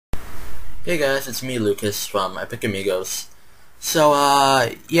Hey guys, it's me, Lucas, from EpicAmigos. So,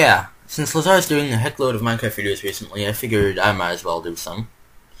 yeah, since Lazar's doing a heckload of Minecraft videos recently, I figured I might as well do some.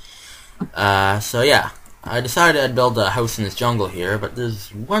 So yeah, I decided I'd build a house in this jungle here, but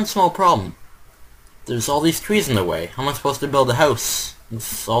there's one small problem. There's all these trees in the way. How am I supposed to build a house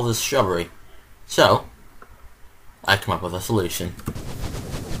with all this shrubbery? So, I come up with a solution.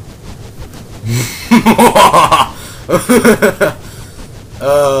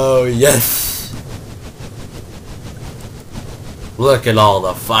 Oh, yes! Look at all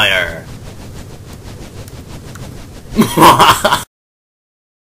the fire!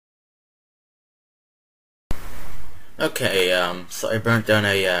 Okay, so I burnt down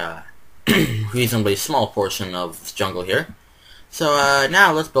a, reasonably small portion of this jungle here. So,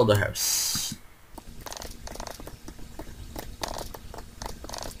 now let's build a house.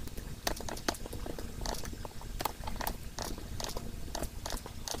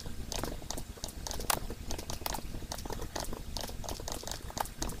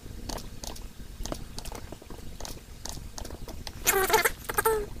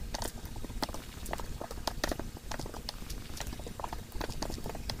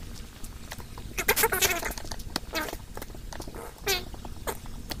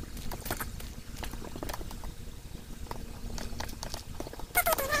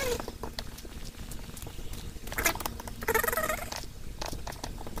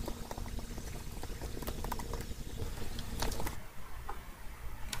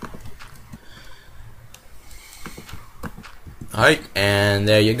 Alright, and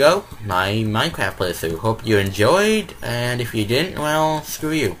there you go, my Minecraft playthrough. Hope you enjoyed, and if you didn't, well,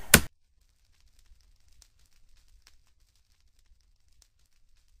 screw you.